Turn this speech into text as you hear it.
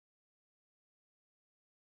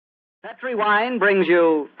Petri Wine brings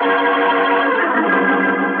you Basil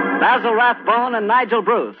Rathbone and Nigel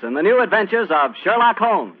Bruce in the new adventures of Sherlock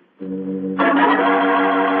Holmes.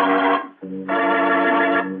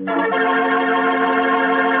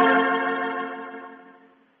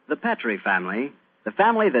 The Petri family, the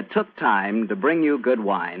family that took time to bring you good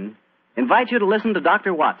wine, invites you to listen to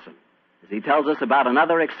Dr. Watson as he tells us about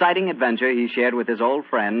another exciting adventure he shared with his old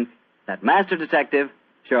friend, that master detective,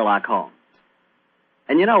 Sherlock Holmes.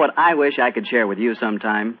 And you know what I wish I could share with you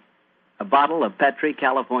sometime? A bottle of Petri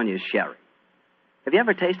California sherry. Have you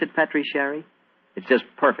ever tasted Petri sherry? It's just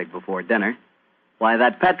perfect before dinner. Why,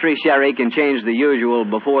 that Petri sherry can change the usual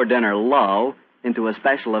before-dinner lull into a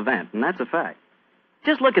special event, and that's a fact.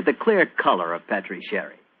 Just look at the clear color of Petri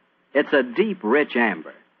sherry. It's a deep, rich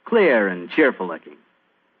amber, clear and cheerful-looking.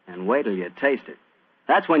 And wait till you taste it.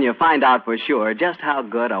 That's when you find out for sure just how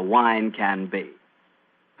good a wine can be.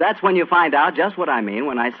 That's when you find out just what I mean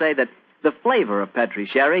when I say that the flavor of Petri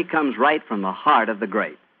sherry comes right from the heart of the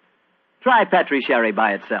grape. Try Petri sherry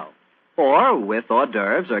by itself, or with hors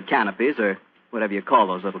d'oeuvres or canopies or whatever you call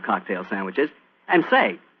those little cocktail sandwiches, and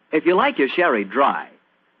say, if you like your sherry dry,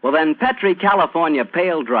 well then Petri California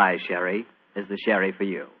Pale Dry Sherry is the sherry for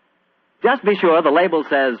you. Just be sure the label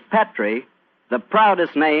says Petri, the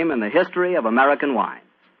proudest name in the history of American wines.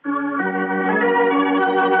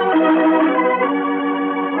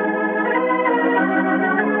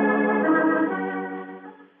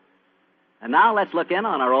 And now let's look in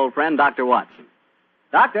on our old friend, Dr. Watson.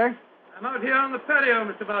 Doctor? I'm out here on the patio,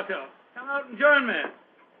 Mr. Bartell. Come out and join me.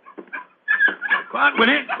 Quiet,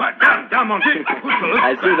 Winnie. Quiet. Down, Monty.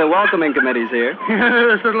 I see the welcoming committee's here.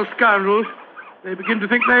 Yes, little scoundrels. They begin to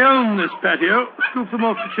think they own this patio. Scoop them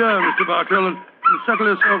off the chair, Mr. Bartell, and settle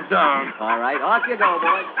yourself down. All right, off you go,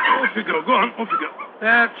 boy. Off you go. Go on, off you go.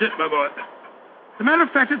 That's it, my boy. As a matter of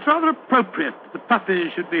fact, it's rather appropriate that the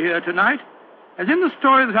puppies should be here tonight. As in the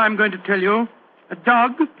story that I'm going to tell you, a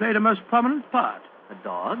dog played a most prominent part. A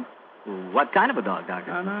dog? What kind of a dog,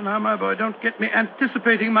 Doctor? No, my boy, don't get me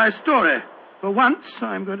anticipating my story. For once,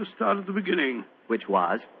 I'm going to start at the beginning. Which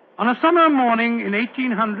was? On a summer morning in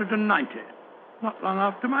 1890, not long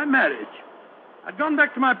after my marriage. I'd gone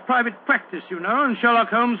back to my private practice, you know, and Sherlock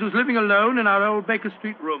Holmes was living alone in our old Baker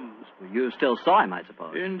Street rooms. You still saw him, I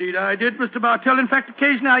suppose. Indeed I did, Mr. Bartell. In fact,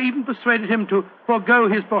 occasionally I even persuaded him to forego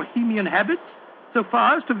his bohemian habits so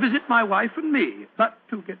far as to visit my wife and me. But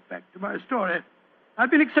to get back to my story,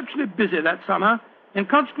 I'd been exceptionally busy that summer. In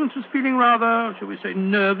consequence, was feeling rather, shall we say,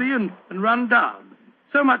 nervy and run down.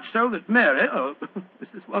 So much so that Mary,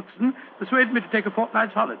 Mrs. Watson, persuaded me to take a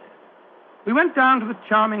fortnight's holiday. We went down to the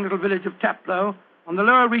charming little village of Taplow on the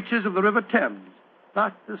lower reaches of the River Thames.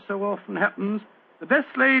 But, as so often happens, the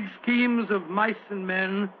best-laid schemes of mice and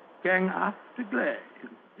men gang after glade.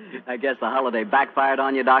 I guess the holiday backfired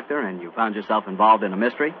on you, Doctor, and you found yourself involved in a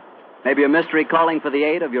mystery? Maybe a mystery calling for the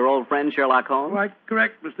aid of your old friend Sherlock Holmes? Quite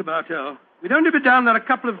correct, Mr. Bartell. We'd only been down there a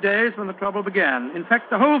couple of days when the trouble began. In fact,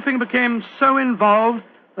 the whole thing became so involved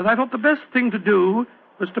that I thought the best thing to do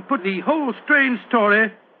was to put the whole strange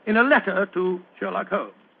story in a letter to Sherlock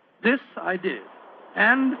Holmes. This I did.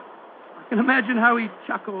 And I can imagine how he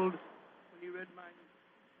chuckled when he read mine.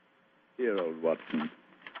 Dear old Watson.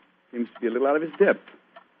 Seems to be a little out of his depth.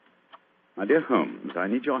 My dear Holmes, I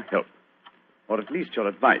need your help. Or at least your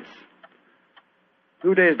advice.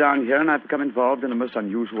 2 days down here, and I've become involved in a most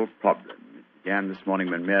unusual problem. It began this morning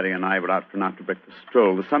when Mary and I were out for an after-breakfast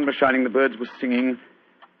stroll. The sun was shining, the birds were singing,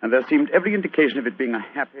 and there seemed every indication of it being a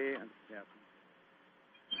happy and carefree.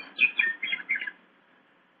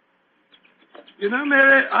 You know,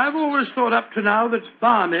 Mary, I've always thought up to now that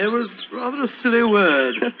balmy was rather a silly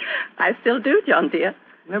word. I still do, John, dear.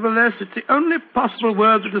 Nevertheless, it's the only possible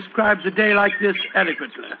word that describes a day like this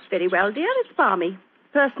adequately. Very well, dear, it's balmy.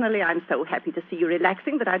 Personally, I'm so happy to see you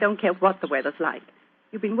relaxing that I don't care what the weather's like.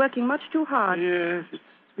 You've been working much too hard. Yes, it's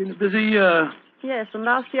been a busy year. Yes, and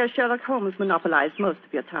last year Sherlock Holmes monopolized most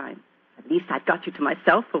of your time. At least I've got you to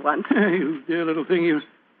myself for once. You dear little thing, you've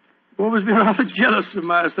always been rather jealous of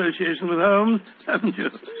my association with Holmes, haven't you?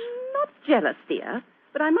 Not jealous, dear,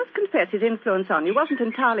 but I must confess his influence on you wasn't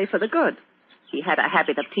entirely for the good. He had a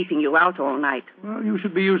habit of keeping you out all night. Well, you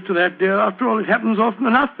should be used to that, dear. After all, it happens often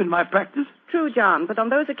enough in my practice. True, John, but on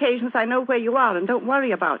those occasions I know where you are and don't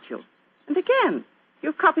worry about you. And again,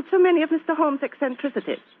 you've copied so many of Mr. Holmes'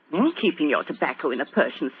 eccentricities. Keeping your tobacco in a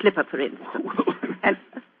Persian slipper, for instance. And,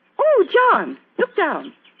 oh, John, look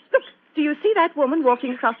down. Look, do you see that woman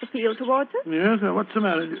walking across the field towards us? Yes, what's the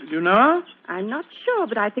matter? Do you know her? I'm not sure,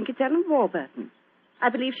 but I think it's Ellen Warburton. I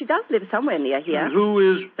believe she does live somewhere near here. And who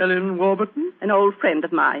is Ellen Warburton? An old friend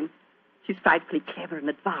of mine. She's frightfully clever and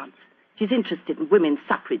advanced. She's interested in women's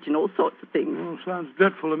suffrage and all sorts of things. Oh, sounds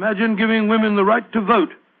dreadful. Imagine giving women the right to vote.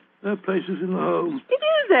 Their place is in the home. It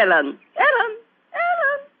is Ellen. Ellen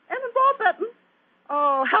Warburton.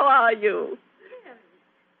 Oh, how are you?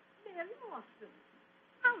 Mary Watson.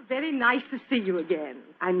 How very nice to see you again.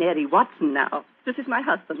 I'm Mary Watson now. This is my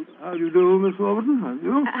husband. How do you do, Miss Warburton? How do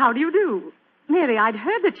you? How do you do? Mary, I'd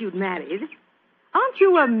heard that you'd married. Aren't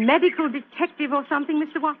you a medical detective or something,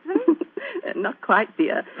 Mr. Watson? Not quite,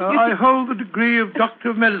 dear. I hold the degree of Doctor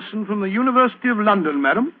of Medicine from the University of London,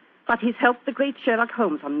 madam. But he's helped the great Sherlock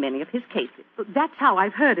Holmes on many of his cases. That's how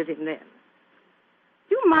I've heard of him, then.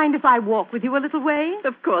 Do you mind if I walk with you a little way?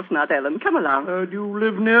 Of course not, Ellen. Come along. Do you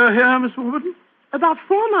live near here, Miss Warburton? About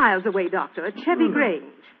 4 miles away, Doctor, at Chevy Grange.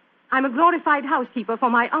 I'm a glorified housekeeper for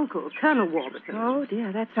my uncle, Colonel Warburton. Oh,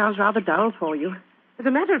 dear, that sounds rather dull for you. As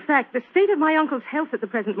a matter of fact, the state of my uncle's health at the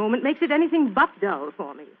present moment makes it anything but dull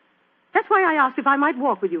for me. That's why I asked if I might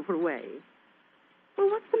walk with you for a way. Well,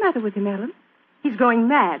 what's the matter with him, Ellen? He's going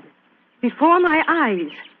mad. Before my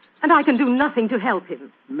eyes. And I can do nothing to help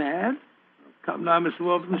him. Mad? Come now, Miss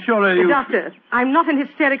Warburton, surely you... Doctor, I'm not an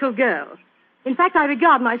hysterical girl. In fact, I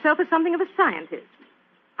regard myself as something of a scientist.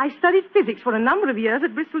 I studied physics for a number of years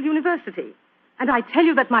at Bristol University. And I tell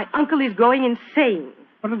you that my uncle is going insane.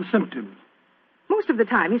 What are the symptoms? Most of the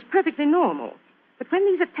time, he's perfectly normal. But when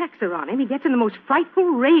these attacks are on him, he gets in the most frightful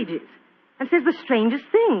rages and says the strangest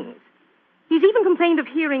things. He's even complained of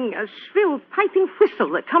hearing a shrill, piping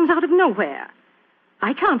whistle that comes out of nowhere.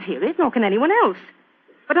 I can't hear it, nor can anyone else.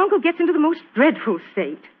 But Uncle gets into the most dreadful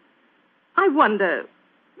state. I wonder,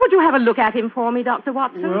 would you have a look at him for me, Dr.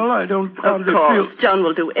 Watson? Well, I don't hardly Of course, feel... John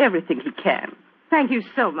will do everything he can. Thank you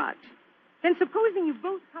so much. Then supposing you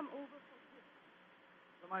both come over...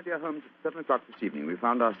 Well, my dear Holmes, at 7 o'clock this evening, we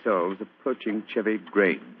found ourselves approaching Chevy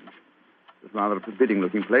Grange. It was rather a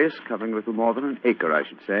forbidding-looking place, covering a little more than an acre, I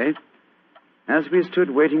should say. As we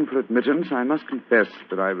stood waiting for admittance, I must confess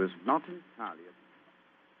that I was not entirely...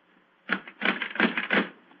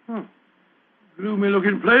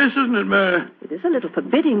 Gloomy-looking place, isn't it, Mary? It is a little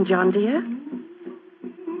forbidding, John, dear.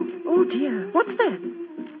 Oh, dear. What's that?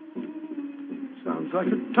 Sounds like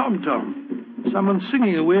a tom-tom. Someone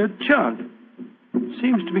singing a weird chant.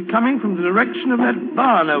 Seems to be coming from the direction of that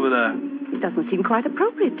barn over there. It doesn't seem quite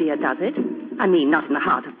appropriate, dear, does it? I mean, not in the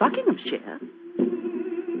heart of Buckinghamshire.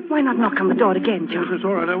 Why not knock on the door again, John? Yes,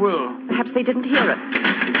 all right, I will. Perhaps they didn't hear us.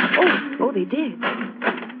 Oh, they did.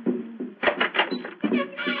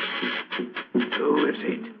 Who is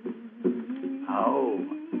it? Oh,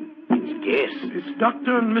 it's Guess. It's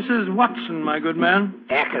Dr. and Mrs. Watson, my good man.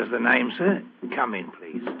 Acker's the name, sir. Come in,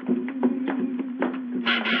 please.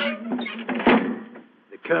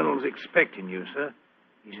 The Colonel's expecting you, sir.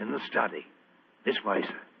 He's in the study. This way,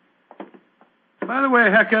 sir. By the way,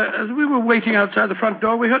 Hacker, as we were waiting outside the front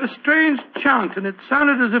door, we heard a strange chant, and it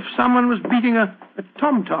sounded as if someone was beating a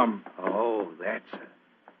tom-tom. Oh, that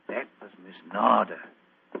was Miss Narda.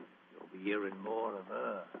 You'll be hearing more of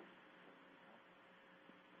her.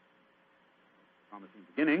 Promising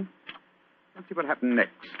beginning. Let's see what happened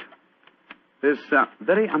next. This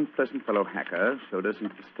very unpleasant fellow Hacker showed us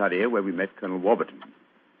into the study where we met Colonel Warburton.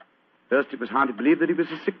 First, it was hard to believe that he was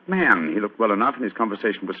a sick man. He looked well enough, and his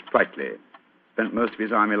conversation was sprightly. Spent most of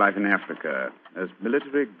his army life in Africa as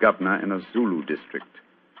military governor in a Zulu district.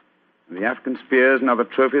 And the African spears and other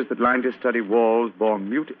trophies that lined his study walls bore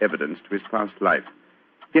mute evidence to his past life.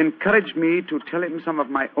 He encouraged me to tell him some of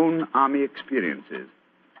my own army experiences.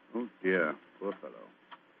 Oh, dear, poor fellow.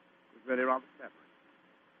 It was really rather sad.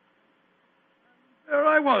 There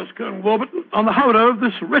I was, Colonel Warburton, on the howdah of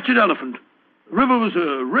this wretched elephant. The river was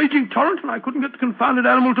a raging torrent, and I couldn't get the confounded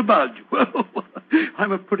animal to budge. Well,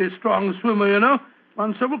 I'm a pretty strong swimmer, you know.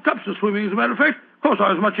 Won several cups of swimming, as a matter of fact. Of course, I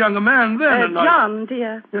was a much younger man then. and John,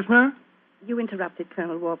 dear. Yes, ma'am? You interrupted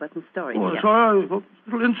Colonel Warburton's story, Oh, dear. sorry. I thought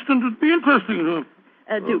this little incident would be interesting.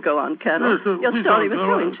 Do go on, Colonel. Yes, Your please story don't. was All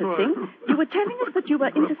so right, interesting. all right. You were telling us that you were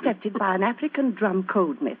intercepted by an African drum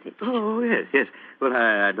code message. Oh, yes. Well,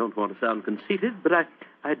 I don't want to sound conceited, but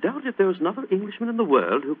I doubt if there was another Englishman in the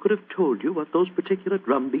world who could have told you what those particular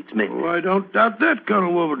drum beats meant. Oh, I don't doubt that,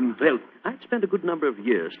 Colonel Warburton. Well, I'd spent a good number of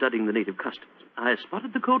years studying the native customs. I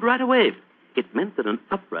spotted the code right away. It meant that an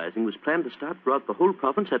uprising was planned to start throughout the whole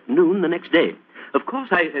province at noon the next day. Of course,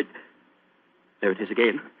 there it is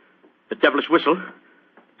again. The devilish whistle.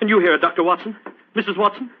 Can you hear it, Dr. Watson? Mrs.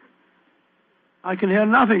 Watson? I can hear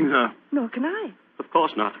nothing, sir. Nor can I. Of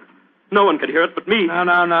course not. No one could hear it but me.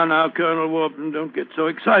 Now, Colonel Warburton, don't get so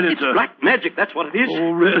excited, It's sir. black magic, that's what it is. Oh,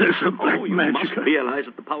 really, sir, black Oh, you magic. must realize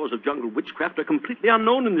that the powers of jungle witchcraft are completely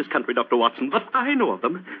unknown in this country, Dr. Watson. But I know of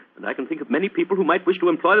them, and I can think of many people who might wish to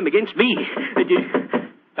employ them against me.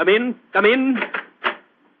 Come in. Come in.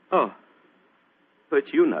 Oh,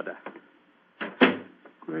 it's you, Nada.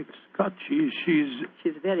 Great Scott, she's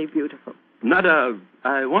very beautiful. Nada,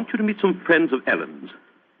 I want you to meet some friends of Ellen's.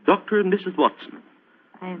 Dr. and Mrs. Watson.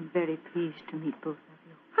 I am very pleased to meet both of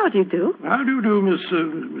you. How do you do? How do you do, Miss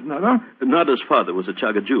Nada? Nada's father was a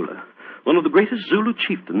Chagajula, one of the greatest Zulu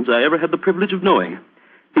chieftains I ever had the privilege of knowing.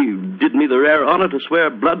 He did me the rare honor to swear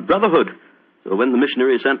blood brotherhood. So when the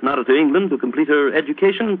missionary sent Nada to England to complete her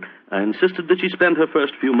education, I insisted that she spend her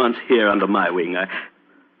first few months here under my wing.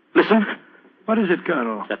 Listen. What is it,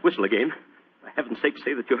 Colonel? That whistle again. For heaven's sake,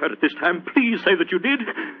 say that you heard it this time. Please say that you did.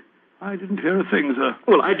 I didn't hear a thing, sir.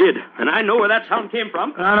 Well, I did, and I know where that sound came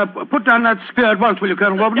from. Put down that spear at once, will you,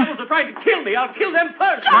 Colonel Warburton? The devils are trying to kill me. I'll kill them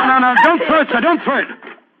first. No. Don't throw it, sir. Don't throw it.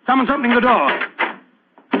 Someone's opening the door.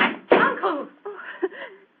 Uncle! Oh,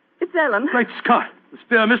 it's Ellen. Great Scott. The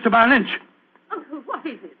spear missed her by an inch. Uncle, what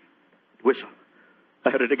is it? Whistle.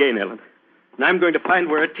 I heard it again, Ellen. And I'm going to find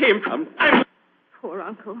where it came from. Poor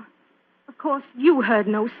Uncle. Of course, you heard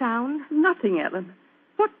no sound. Nothing, Ellen.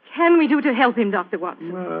 What can we do to help him, Dr.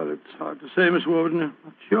 Watson? Well, it's hard to say, Miss Warburton. I'm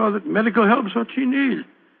not sure that medical help's what she needs.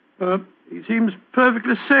 He seems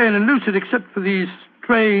perfectly sane and lucid except for these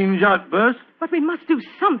strange outbursts. But we must do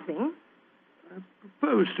something. I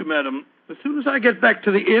propose to, madam, as soon as I get back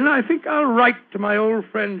to the inn, I think I'll write to my old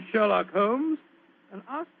friend Sherlock Holmes and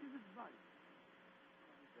ask his advice.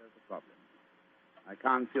 There's the problem. I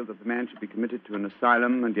can't feel that the man should be committed to an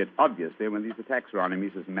asylum, and yet obviously when these attacks are on him,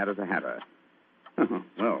 he's as mad as a hatter.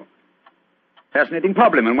 Well, fascinating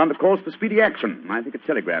problem, and one that calls for speedy action. I think a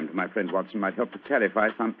telegram to my friend Watson might help to clarify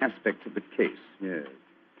some aspects of the case. Yes.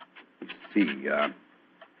 Let's see.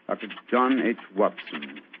 Dr. John H.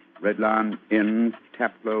 Watson, Red Lion Inn,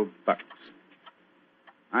 Taplow, Bucks.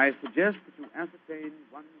 I suggest that you ascertain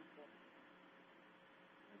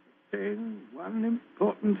one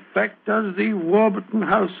important fact. Does the Warburton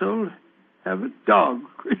household have a dog?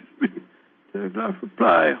 Telegraph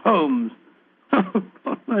reply, Holmes. Oh,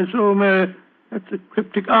 God, my soul, Mary. That's a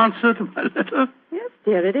cryptic answer to my letter. Yes,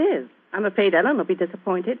 dear, it is. I'm afraid Ellen will be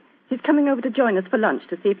disappointed. She's coming over to join us for lunch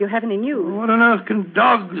to see if you have any news. What on earth can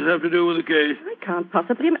dogs have to do with the case? I can't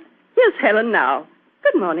possibly... Here's Helen now.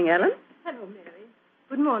 Good morning, Ellen. Hello, Mary.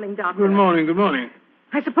 Good morning, Doctor. Good morning.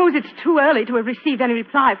 I suppose it's too early to have received any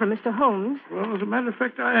reply from Mr. Holmes. Well, as a matter of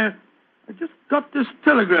fact, I just got this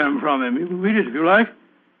telegram from him. You can read it if you like.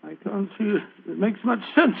 I can't see it makes much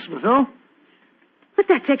sense, myself. But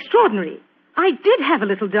that's extraordinary. I did have a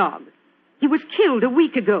little dog. He was killed a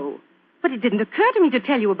week ago. But it didn't occur to me to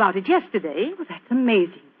tell you about it yesterday. Well, that's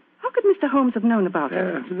amazing. How could Mr. Holmes have known about it?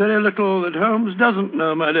 It's very little that Holmes doesn't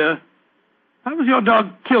know, my dear. How was your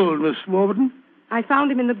dog killed, Miss Warburton? I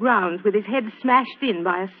found him in the grounds with his head smashed in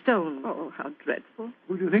by a stone. Oh, how dreadful.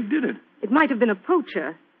 Who do you think did it? It might have been a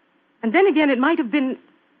poacher. And then again, it might have been...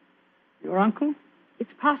 Your uncle?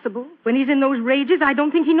 It's possible. When he's in those rages, I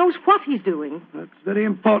don't think he knows what he's doing. That's very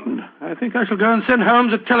important. I think I shall go and send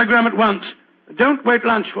Holmes a telegram at once. Don't wait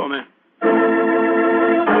lunch for me.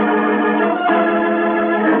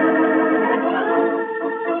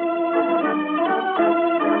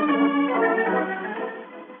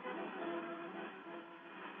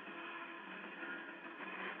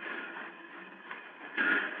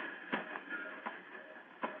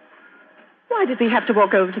 Why did we have to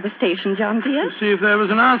walk over to the station, John, dear? To see if there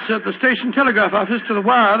was an answer at the station telegraph office to the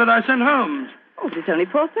wire that I sent Holmes. Oh, but it's only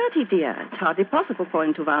 4:30, dear. It's hardly possible for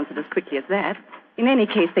him to have answered as quickly as that. In any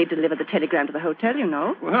case, they delivered the telegram to the hotel, you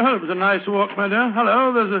know. Well, it was a nice walk, my dear.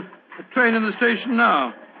 Hello, there's a train in the station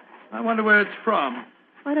now. I wonder where it's from.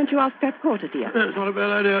 Why don't you ask that porter, dear? It's not a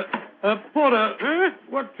bad idea. Porter,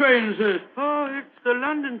 what train is this? Oh, it's the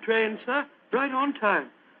London train, sir. Right on time.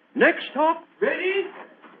 Next stop, ready?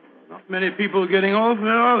 Not many people getting off,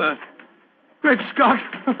 where are there? Great Scott!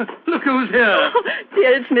 Look who's here. Oh,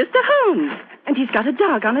 dear, it's Mr. Holmes. And he's got a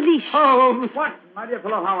dog on a leash. Oh, Watson, my dear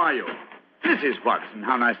fellow, how are you? Mrs. Watson,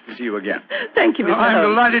 how nice to see you again. Thank you, Mr. I'm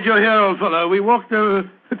Holmes. delighted you're here, old fellow. We walked over to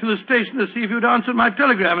the station to see if you'd answered my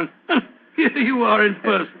telegram, and here you are in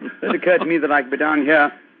person. It occurred to me that I could be down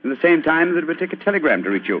here at the same time that it would take a telegram to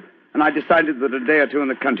reach you. And I decided that a day or two in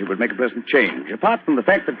the country would make a pleasant change. Apart from the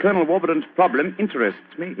fact that Colonel Warburton's problem interests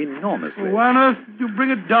me enormously. Why on earth did you bring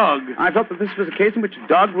a dog? I thought that this was a case in which a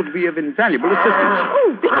dog would be of invaluable assistance.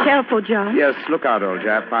 Oh, be careful, John. Yes, look out, old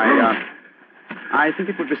chap. I think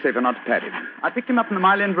it would be safer not to pat him. I picked him up on the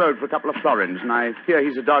Mile End Road for a couple of florins, and I fear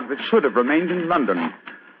he's a dog that should have remained in London.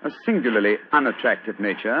 A singularly unattractive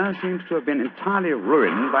nature seems to have been entirely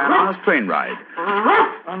ruined by an hour's train ride.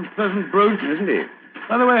 Unpleasant brute. Isn't he?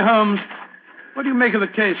 By the way, Holmes, what do you make of the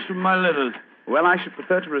case from my letters? Well, I should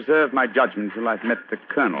prefer to reserve my judgment until I've met the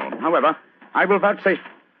Colonel. However, I will vouchsafe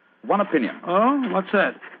one opinion. Oh, what's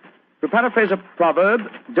that? To paraphrase a proverb,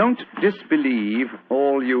 don't disbelieve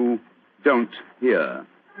all you don't hear.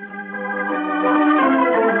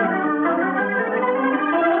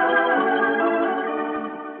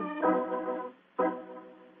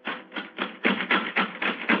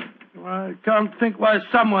 I can't think why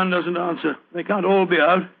someone doesn't answer. They can't all be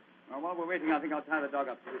out. Well, while we're waiting, I think I'll tie the dog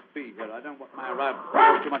up to this tree here. I don't want my arrival to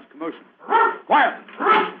cause too much commotion. Quiet!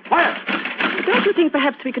 Quiet! Don't you think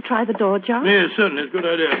perhaps we could try the door, John? Yes, certainly. It's a good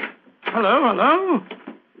idea. Hello?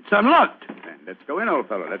 It's unlocked. Then let's go in, old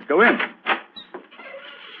fellow. Let's go in.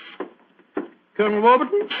 Colonel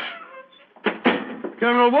Warburton?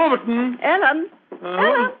 Colonel Warburton? Ellen?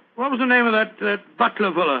 Ellen? What was the name of that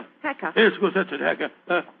butler fella? Hacker. Yes, of course, that's it, Hacker.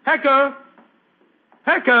 Hacker!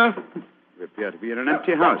 Hacker! We appear to be in an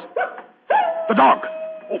empty house. The dog!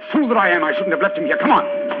 Oh, fool that I am. I shouldn't have left him here. Come on.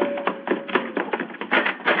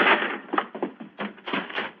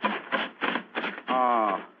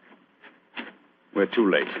 Ah. We're too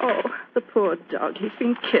late. Oh, the poor dog. He's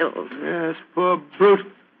been killed. Yes, poor brute.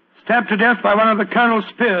 Stabbed to death by one of the Colonel's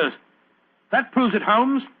spears. That proves it,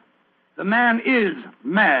 Holmes. The man is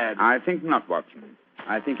mad. I think not, Watson.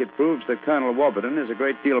 I think it proves that Colonel Warburton is a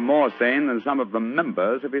great deal more sane than some of the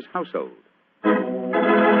members of his household.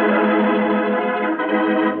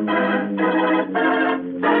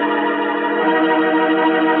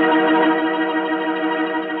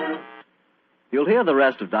 You'll hear the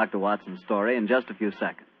rest of Dr. Watson's story in just a few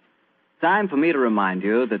seconds. Time for me to remind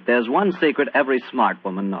you that there's one secret every smart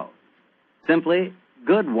woman knows. Simply,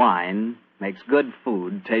 good wine makes good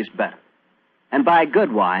food taste better. And by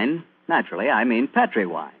good wine, naturally, I mean Petri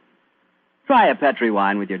wine. Try a Petri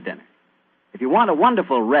wine with your dinner. If you want a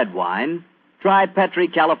wonderful red wine, try Petri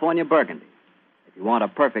California Burgundy. If you want a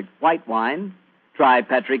perfect white wine, try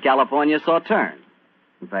Petri California Sauterne.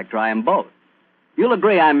 In fact, try them both. You'll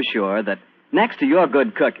agree, I'm sure, that next to your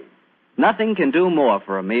good cooking, nothing can do more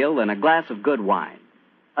for a meal than a glass of good wine.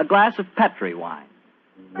 A glass of Petri wine.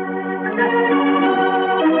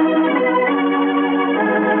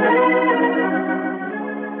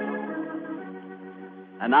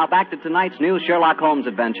 And now back to tonight's new Sherlock Holmes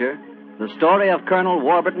adventure, the story of Colonel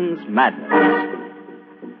Warburton's madness.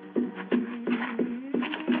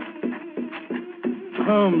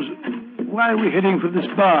 Holmes, why are we heading for this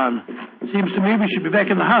barn? Seems to me we should be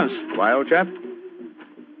back in the house. Why, old chap?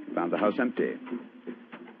 Found the house empty.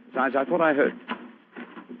 Besides, I thought I heard.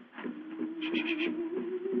 Shh.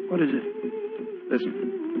 What is it? Listen.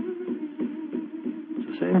 It's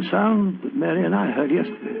the same sound that Mary and I heard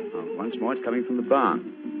yesterday. Oh, once more, it's coming from the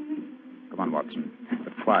barn. Come on, Watson,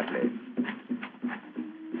 but quietly.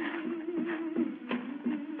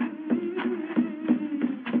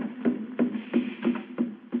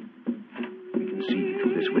 We can see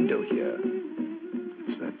through this window here.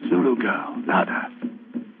 It's that Zulu girl, Nada.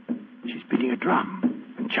 She's beating a drum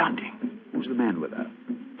and chanting. Who's the man with her?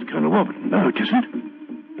 It's Colonel Warburton. No, it isn't.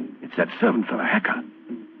 It's that servant fellow, Hacker.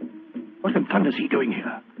 What in thunder's he doing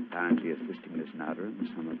here? Apparently assisting Miss Nada in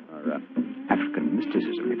some of her African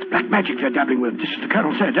mysticism. It's black magic they're dabbling with, just as the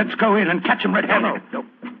Colonel said. Let's go in and catch them red-handed. No.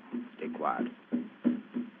 Stay quiet.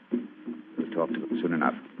 We'll talk to them soon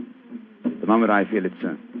enough. At the moment, I feel it's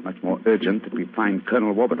much more urgent that we find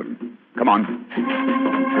Colonel Warburton. Come on.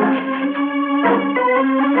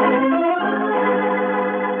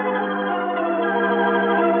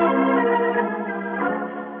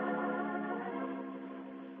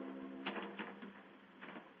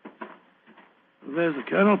 There's the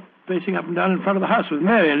Colonel, pacing up and down in front of the house with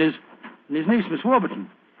Mary and his niece, Miss Warburton.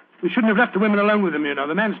 We shouldn't have left the women alone with him, you know.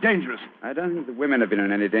 The man's dangerous. I don't think the women have been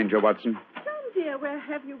in any danger, Watson. John, dear, where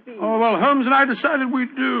have you been? Oh, well, Holmes and I decided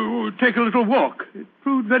we'd take a little walk. It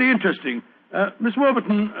proved very interesting. Miss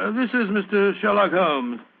Warburton, this is Mr. Sherlock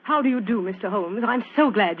Holmes. How do you do, Mr. Holmes? I'm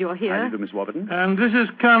so glad you're here. How do you do, Miss Warburton? And this is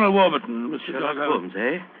Colonel Warburton, Mr. Sherlock Holmes,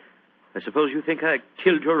 eh? I suppose you think I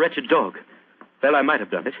killed your wretched dog. Well, I might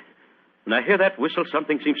have done it. When I hear that whistle,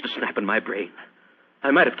 something seems to snap in my brain.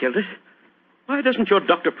 I might have killed it. Why doesn't your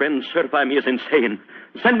doctor friend certify me as insane?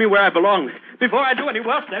 Send me where I belong before I do any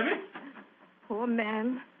worse, damn it. Poor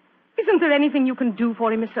man. Isn't there anything you can do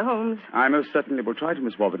for him, Mr. Holmes? I most certainly will try to,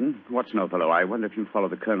 Miss Warburton. Watson, old fellow, I wonder if you'd follow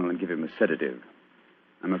the Colonel and give him a sedative.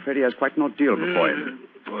 I'm afraid he has quite an ordeal before him.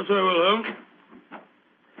 Of course I will, Holmes.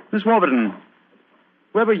 Miss Warburton,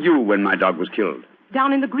 where were you when my dog was killed?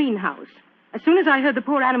 Down in the greenhouse. As soon as I heard the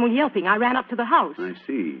poor animal yelping, I ran up to the house. I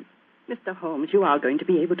see. Mr. Holmes, you are going to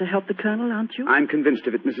be able to help the Colonel, aren't you? I'm convinced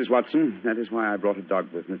of it, Mrs. Watson. That is why I brought a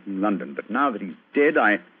dog with me from London. But now that he's dead,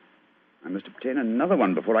 I must obtain another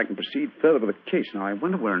one before I can proceed further with the case. Now, I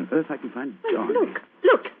wonder where on earth I can find Well, Dorothy.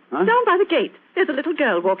 look. Huh? Down by the gate. There's a little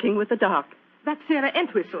girl walking with the dog. That's Sarah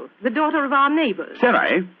Entwistle, the daughter of our neighbors.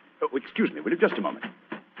 Sarah, eh? Oh, excuse me, will you? Just a moment.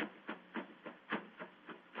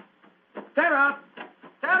 Sarah!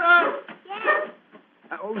 Sarah! Yes.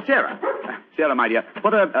 Oh, Sarah. Sarah, my dear,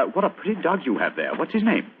 what a pretty dog you have there. What's his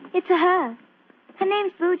name? It's a her. Her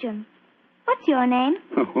name's Boojum. What's your name?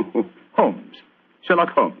 Holmes. Sherlock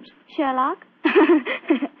Holmes. Sherlock?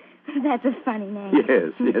 That's a funny name.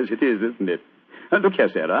 Yes, it is, isn't it? Look here,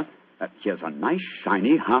 Sarah. Here's a nice,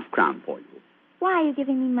 shiny half-crown for you. Why are you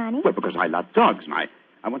giving me money? Well, because I love dogs, and I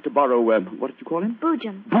want to borrow, what did you call him?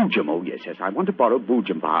 Boojum. Boojum, oh, yes. I want to borrow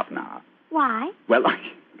Boojum for half an hour. Why? Well,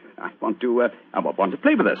 I want to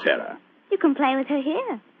play with her, Sarah. You can play with her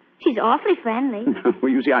here. She's awfully friendly.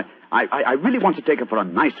 Well, you see, I really want to take her for a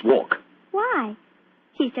nice walk. Why?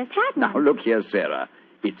 She's just had one. Now, look here, Sarah.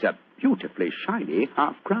 It's a beautifully shiny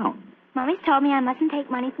half-crown. Mommy's told me I mustn't take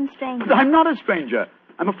money from strangers. But I'm not a stranger.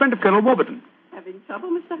 I'm a friend of Colonel Warburton. Having trouble,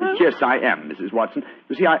 Mr. Holmes? Yes, I am, Mrs. Watson.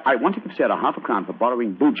 You see, I want to give Sarah half a crown for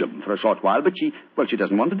borrowing Boojum for a short while, but she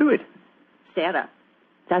doesn't want to do it. Sarah,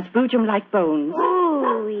 does Boojum like bones?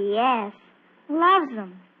 Oh, yes. Loves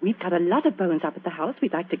them. We've got a lot of bones up at the house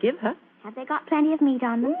we'd like to give her. Have they got plenty of meat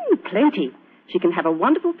on them? Plenty. She can have a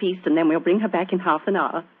wonderful feast, and then we'll bring her back in half an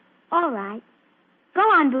hour. All right. Go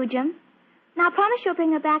on, Boojum. Now, promise you'll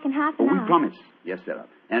bring her back in half an hour. We promise. Yes, Sarah.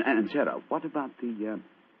 And Sarah, what about the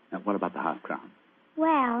half crown?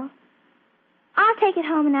 Well, I'll take it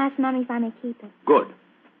home and ask Mummy if I may keep it. Good.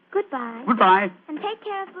 Goodbye. Goodbye. And take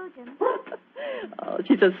care of Boojum. Oh,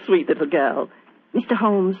 she's a sweet little girl. Mr.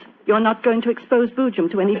 Holmes, you're not going to expose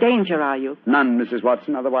Boojum to any danger, are you? None, Mrs.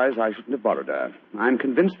 Watson. Otherwise, I shouldn't have borrowed her. I'm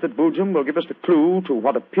convinced that Boojum will give us the clue to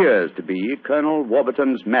what appears to be Colonel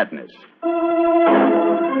Warburton's madness.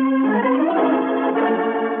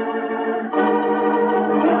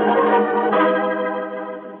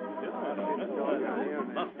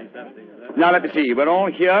 Now, let me see. We're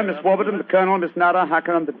all here. Miss Warburton, the Colonel, Miss Nara,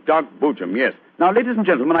 Hacker, and the dog Boojum. Yes. Now, ladies and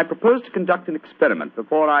gentlemen, I propose to conduct an experiment.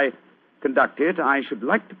 Before I conduct it, I should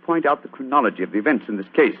like to point out the chronology of the events in this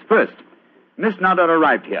case. First, Miss Nada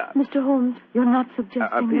arrived here. Mr. Holmes, you're not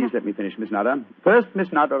suggesting Please let me finish, Miss Nada. First,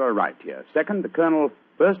 Miss Nada arrived here. Second, the Colonel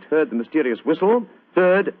first heard the mysterious whistle.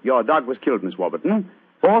 Third, your dog was killed, Miss Warburton.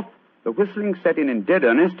 Fourth, the whistling set in dead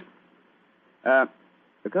earnest. The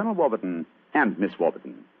Colonel Warburton and Miss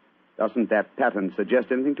Warburton. Doesn't that pattern suggest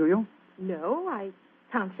anything to you? No, I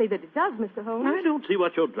can't say that it does, Mr. Holmes. I don't see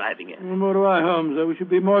what you're driving at. Nor do I, Holmes. We should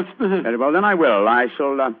be more explicit. Very well, then I will. I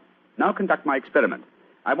shall now conduct my experiment.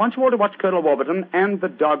 I want you all to watch Colonel Warburton and the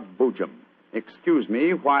dog Boojum. Excuse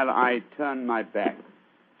me while I turn my back.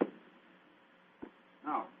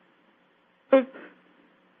 Now.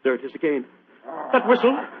 There it is again. That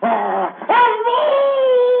whistle.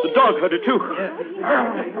 The dog heard it, too.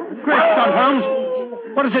 Great Scott, Holmes.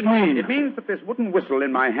 What does it mean? It means that this wooden whistle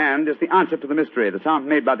in my hand is the answer to the mystery. The sound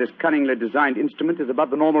made by this cunningly designed instrument is above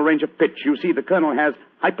the normal range of pitch. You see, the Colonel has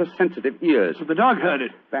hypersensitive ears. So the dog heard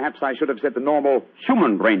it. Perhaps I should have said the normal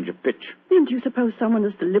human range of pitch. Then do you suppose someone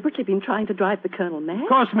has deliberately been trying to drive the Colonel mad? Of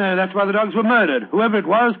course, Mary. That's why the dogs were murdered. Whoever it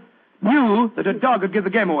was knew that a dog would give the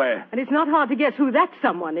game away. And it's not hard to guess who that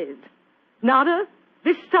someone is. Nada,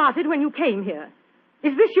 this started when you came here.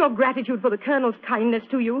 Is this your gratitude for the Colonel's kindness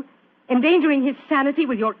to you? Endangering his sanity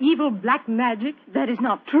with your evil black magic? That is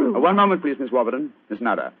not true. One moment, please, Miss Warburton. Miss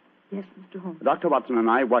Nada. Yes, Mr. Holmes. Dr. Watson and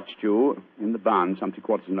I watched you in the barn some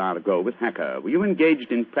 3/4 of an hour ago with Hacker. Were you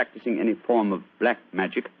engaged in practicing any form of black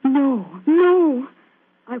magic? No.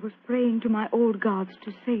 I was praying to my old gods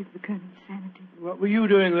to save the Colonel's sanity. What were you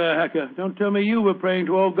doing there, Hacker? Don't tell me you were praying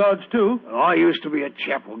to old gods, too. I used to be a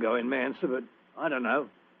chapel-going man, sir, but I don't know.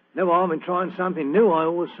 No harm in trying something new, I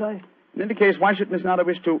always say. In any case, why should Miss Nada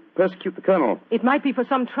wish to persecute the Colonel? It might be for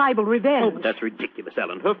some tribal revenge. Oh, but that's ridiculous,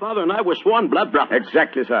 Ellen. Her father and I were sworn blood brothers.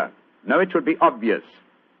 Exactly, sir. No, it should be obvious.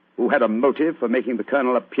 Who had a motive for making the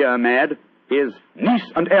Colonel appear mad? His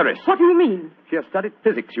niece and heiress. What do you mean? She has studied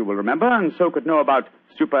physics, you will remember, and so could know about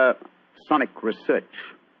supersonic research.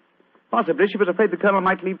 Possibly she was afraid the Colonel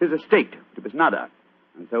might leave his estate to Miss Nada,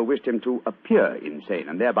 and so wished him to appear insane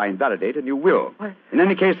and thereby invalidate a new will. What? In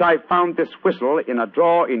any case, I found this whistle in a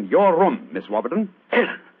drawer in your room, Miss Warburton.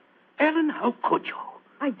 Ellen, how could you?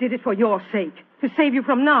 I did it for your sake, to save you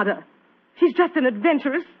from Nada. She's just an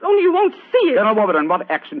adventuress, only you won't see it. Colonel Warburton,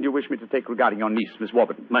 what action do you wish me to take regarding your niece, Miss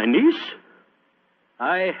Warburton? My niece?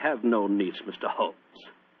 I have no niece, Mr. Holmes.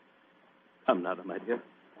 Come, Nada, my dear.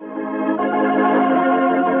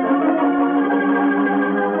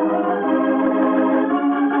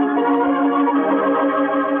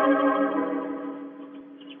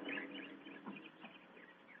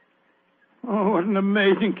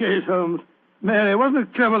 amazing case, Holmes. Mary, wasn't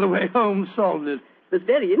it clever the way Holmes solved it? It was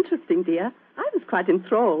very interesting, dear. I was quite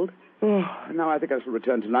enthralled. Oh, now I think I shall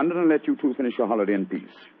return to London and let you two finish your holiday in peace.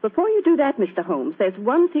 Before you do that, Mr. Holmes, there's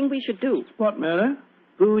one thing we should do. What, Mary?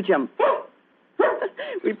 Boojum.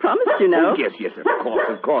 We promised, you know. Yes,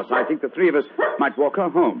 of course. I think the three of us might walk her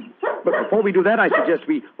home. But before we do that, I suggest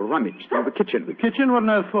we rummage through the kitchen. The kitchen? What on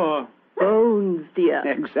earth for? Bones, dear.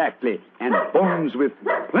 Exactly. And bones with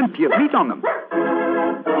plenty of meat on them.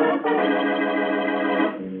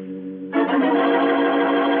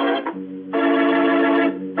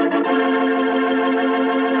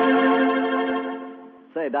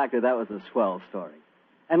 Say, Doctor, that was a swell story.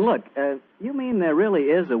 And look, you mean there really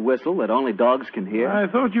is a whistle that only dogs can hear? I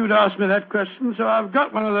thought you'd ask me that question, so I've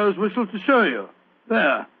got one of those whistles to show you.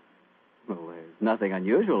 There. Well, there's nothing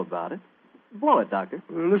unusual about it. Blow it, Doctor.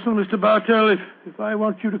 Well, listen, Mr. Bartell, if I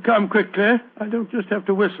want you to come quickly, I don't just have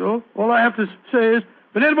to whistle. All I have to say is,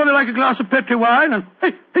 would anybody like a glass of Petri wine? And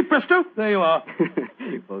hey, presto, there you are.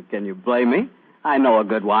 Well, can you blame me? I know a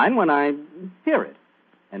good wine when I hear it.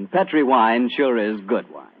 And Petri wine sure is good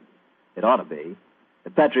wine. It ought to be. The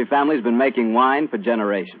Petri family's been making wine for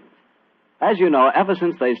generations. As you know, ever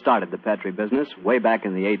since they started the Petri business way back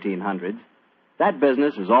in the 1800s, that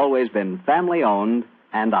business has always been family-owned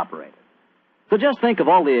and operated. So just think of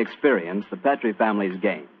all the experience the Petri family's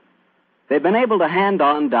gained. They've been able to hand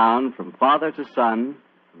on down from father to son,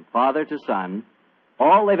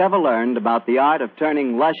 all they've ever learned about the art of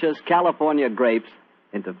turning luscious California grapes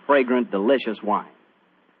into fragrant, delicious wine.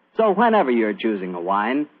 So whenever you're choosing a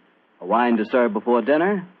wine to serve before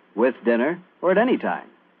dinner, with dinner, or at any time,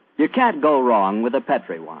 you can't go wrong with a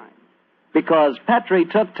Petri wine. Because Petri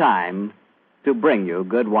took time to bring you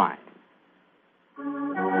good wine.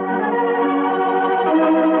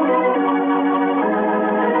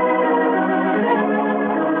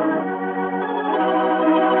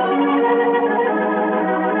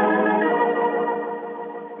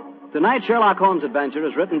 Tonight's Sherlock Holmes adventure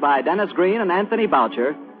is written by Dennis Green and Anthony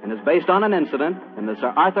Boucher and is based on an incident in the Sir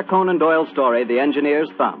Arthur Conan Doyle story, The Engineer's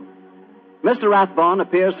Thumb. Mr. Rathbone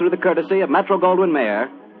appears through the courtesy of Metro-Goldwyn-Mayer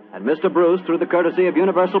and Mr. Bruce through the courtesy of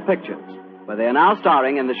Universal Pictures, where they are now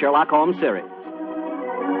starring in the Sherlock Holmes series.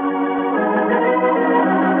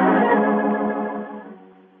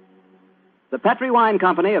 The Petri Wine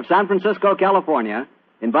Company of San Francisco, California,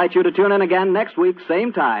 invites you to tune in again next week,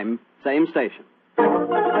 same time, same station.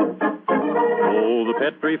 Oh, the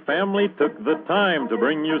Petri family took the time to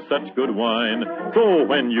bring you such good wine. So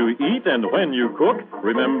when you eat and when you cook,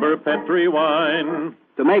 remember Petri wine.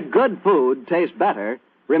 To make good food taste better,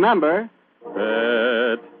 remember...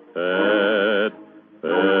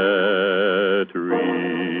 Petri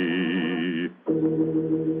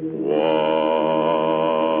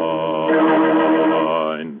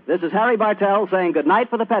wine. This is Harry Bartell saying goodnight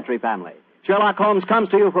for the Petri family. Sherlock Holmes comes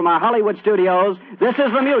to you from our Hollywood studios. This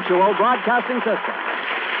is the Mutual Broadcasting System.